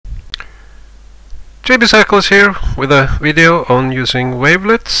JB Cycles here with a video on using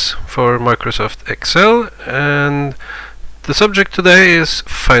wavelets for Microsoft Excel, and the subject today is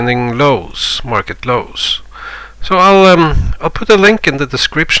finding lows, market lows. So I'll put a link in the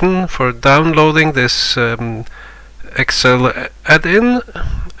description for downloading this Excel add-in,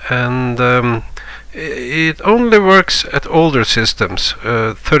 and it only works at older systems,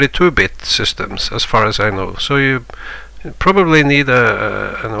 32-bit systems as far as I know, so you probably need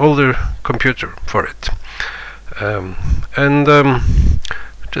an older computer for it.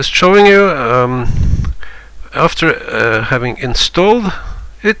 Just showing you, after having installed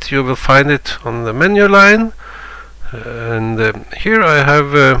it, you will find it on the menu line, and here I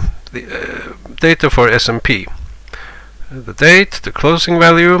have the data for S&P, the date, the closing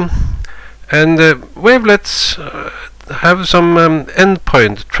value, and wavelets have some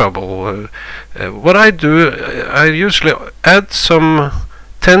endpoint trouble. What I do, I usually add some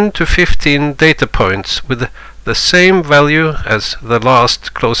 10 to 15 data points with the same value as the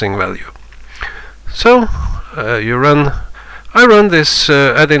last closing value. So I run this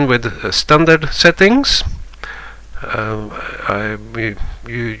add-in with standard settings.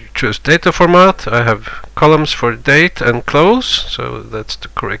 You choose data format. I have columns for date and close, so that's the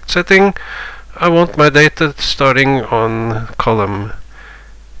correct setting. I want my data starting on column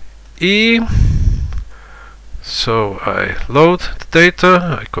E, so I load the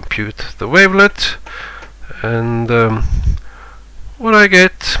data, I compute the wavelet, and what I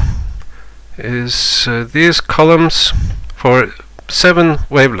get is these columns for 7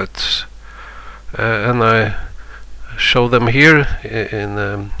 wavelets, and I show them here in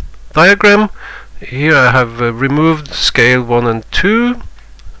a diagram. Here I have removed scale 1 and 2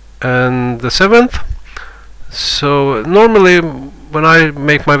 and the 7th. So normally when I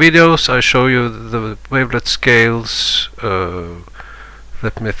make my videos I show you the wavelet scales,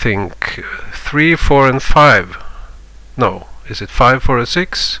 let me think, 3, 4 and 5. No, is it 5, 4 and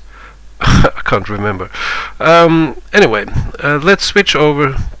 6? I can't remember. Anyway, let's switch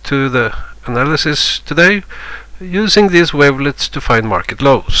over to the analysis today using these wavelets to find market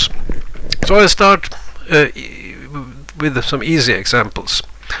lows. So I'll start with some easy examples.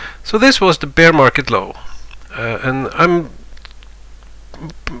 So this was the bear market low, and I'm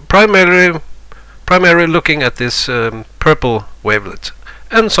primarily looking at this purple wavelet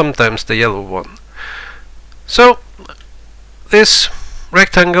and sometimes the yellow one. So this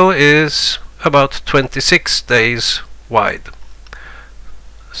rectangle is about 26 days wide.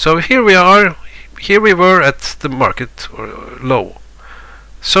 So here we are. Here we were at the market low.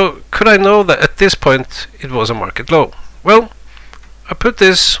 So could I know that at this point it was a market low? Well, I put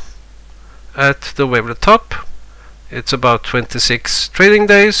this at the wavelet top. It's about 26 trading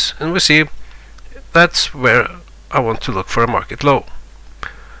days, and we see that's where I want to look for a market low.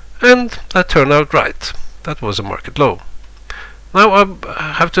 And that turned out right. That was a market low. Now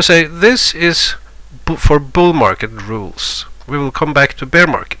I have to say this is for bull market rules. We will come back to bear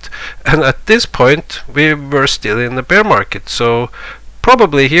market, and at this point we were still in the bear market, so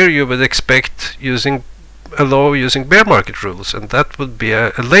probably here you would expect using a low using bear market rules, and that would be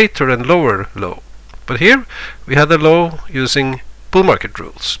a later and lower low. But here we had a low using bull market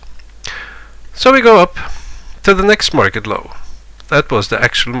rules. So we go up to the next market low. That was the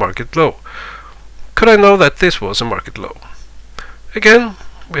actual market low. Could I know that this was a market low? Again,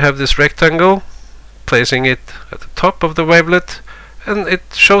 we have this rectangle, placing it at the top of the wavelet, and it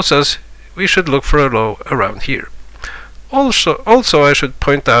shows us we should look for a low around here. Also I should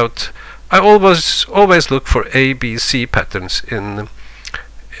point out I always look for ABC patterns in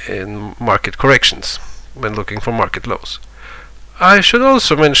market corrections when looking for market lows. I should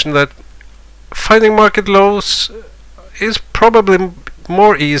also mention that finding market lows is probably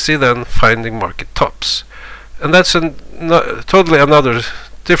more easy than finding market tops, and that's totally another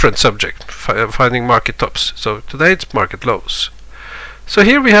different subject, finding market tops. So today it's market lows. So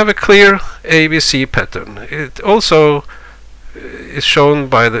here we have a clear ABC pattern. It also is shown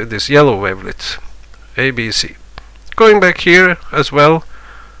by this yellow wavelet, ABC. Going back here as well,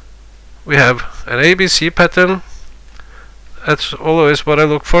 we have an ABC pattern. That's always what I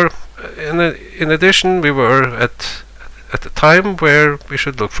look for. In addition, we were at the time where we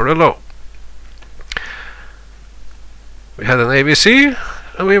should look for a low. We had an ABC,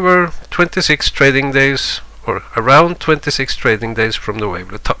 and we were 26 trading days, or around 26 trading days from the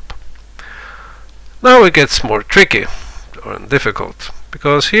wavelet top. Now it gets more tricky or difficult,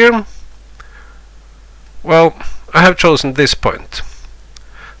 because here, well, I have chosen this point.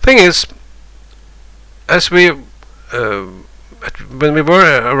 Thing is, as we when we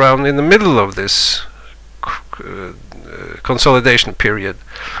were around in the middle of this consolidation period,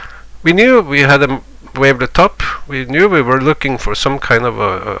 we knew we had a wavelet top, we knew we were looking for some kind of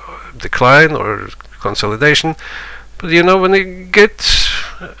a decline or consolidation. But you know, when you get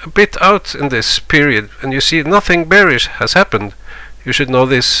a bit out in this period and you see nothing bearish has happened, you should know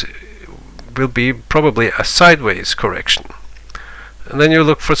this will be probably a sideways correction. And then you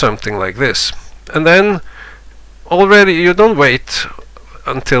look for something like this. And then already you don't wait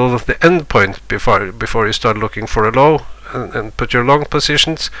until the end point before you start looking for a low and put your long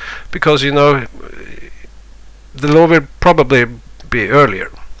positions, because you know the low will probably be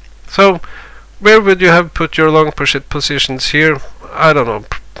earlier. So where would you have put your long positions here? I don't know,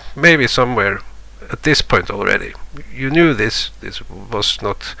 maybe somewhere at this point already. You knew this was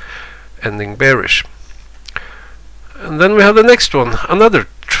not ending bearish. And then we have the next one, another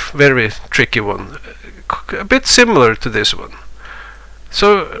very tricky one, a bit similar to this one.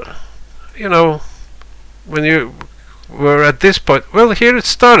 So, you know, when you were at this point, well, here it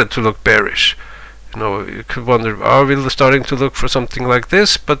started to look bearish. You know, you could wonder, are we starting to look for something like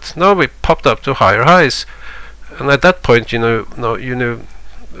this? But now we popped up to higher highs, and at that point, you knew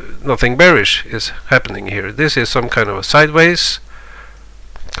nothing bearish is happening here. This is some kind of a sideways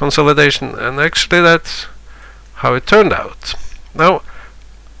consolidation, and actually that's how it turned out. Now,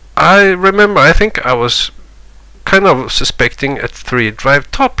 I remember, I think I was kind of suspecting a 3 drive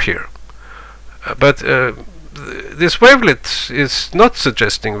top here, but this wavelet is not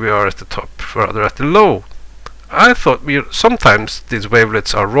suggesting we are at the top, rather at the low. I thought sometimes these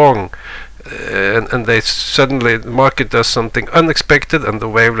wavelets are wrong, and they suddenly, the market does something unexpected and the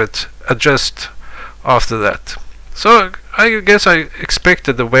wavelet adjusts after that. So I guess I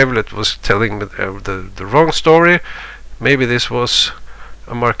expected the wavelet was telling me the wrong story. Maybe this was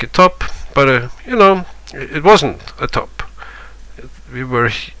a market top, but you know, it wasn't a top.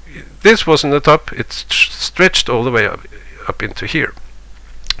 This wasn't a top. It stretched all the way up into here.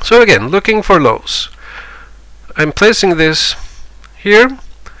 So again, looking for lows. I'm placing this here,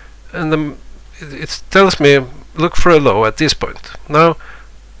 and it tells me look for a low at this point. Now,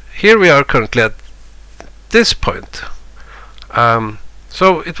 here we are currently at this point.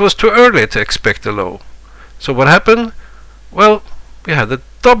 So it was too early to expect a low. So what happened? Well, we had a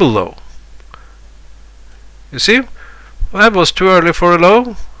double low. You see? That was too early for a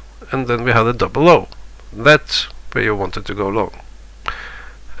low, and then we had a double low. That's where you wanted to go long.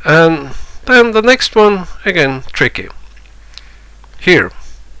 And then the next one, again, tricky. Here,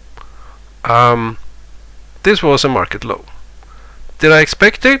 this was a market low. Did I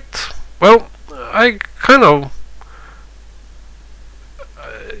expect it? Well, I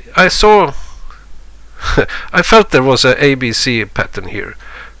saw I felt there was a ABC pattern here.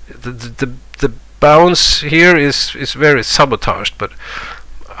 The bounce here is very sabotaged, but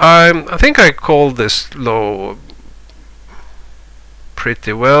I think I called this low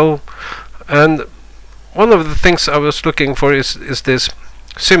pretty well. And one of the things I was looking for is this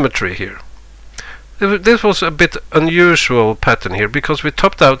symmetry here. This was a bit unusual pattern here because we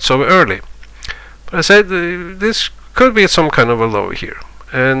topped out so early. But I said this could be some kind of a low here,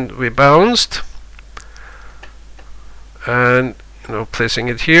 and we bounced, and you know, placing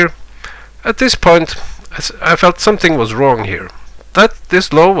it here. At this point, I felt something was wrong here. That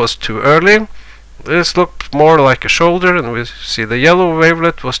this low was too early. This looked more like a shoulder, and we see the yellow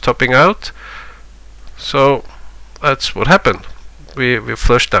wavelet was topping out. So that's what happened. We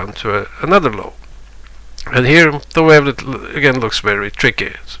flushed down to another low. And here the wavelet again looks very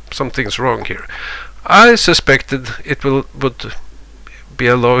tricky. Something's wrong here. I suspected it would be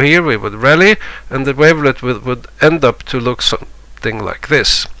a low here. We would rally, and the wavelet would end up to look something like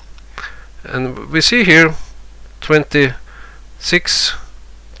this. And we see here 26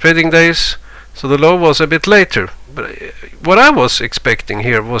 trading days, so the low was a bit later. But what I was expecting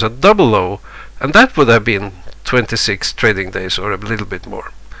here was a double low, and that would have been 26 trading days or a little bit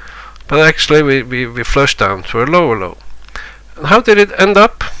more. But actually we flushed down to a lower low. And how did it end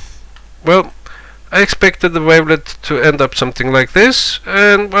up? Well, I expected the wavelet to end up something like this,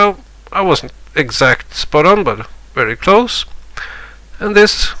 and well, I wasn't exact spot on, but very close. And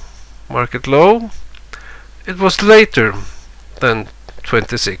this market low, it was later than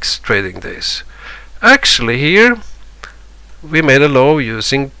 26 trading days. Actually here we made a low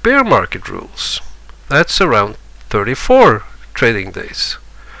using bear market rules. That's around 34 trading days.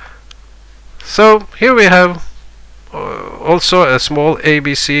 So here we have also a small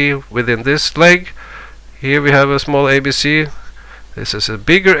ABC within this leg. Here we have a small ABC. This is a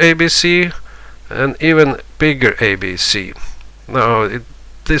bigger ABC, and even bigger ABC. Now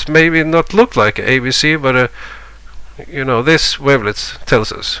this maybe not look like an ABC, but you know, this wavelet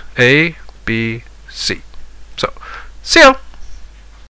tells us A, B, C. So see ya.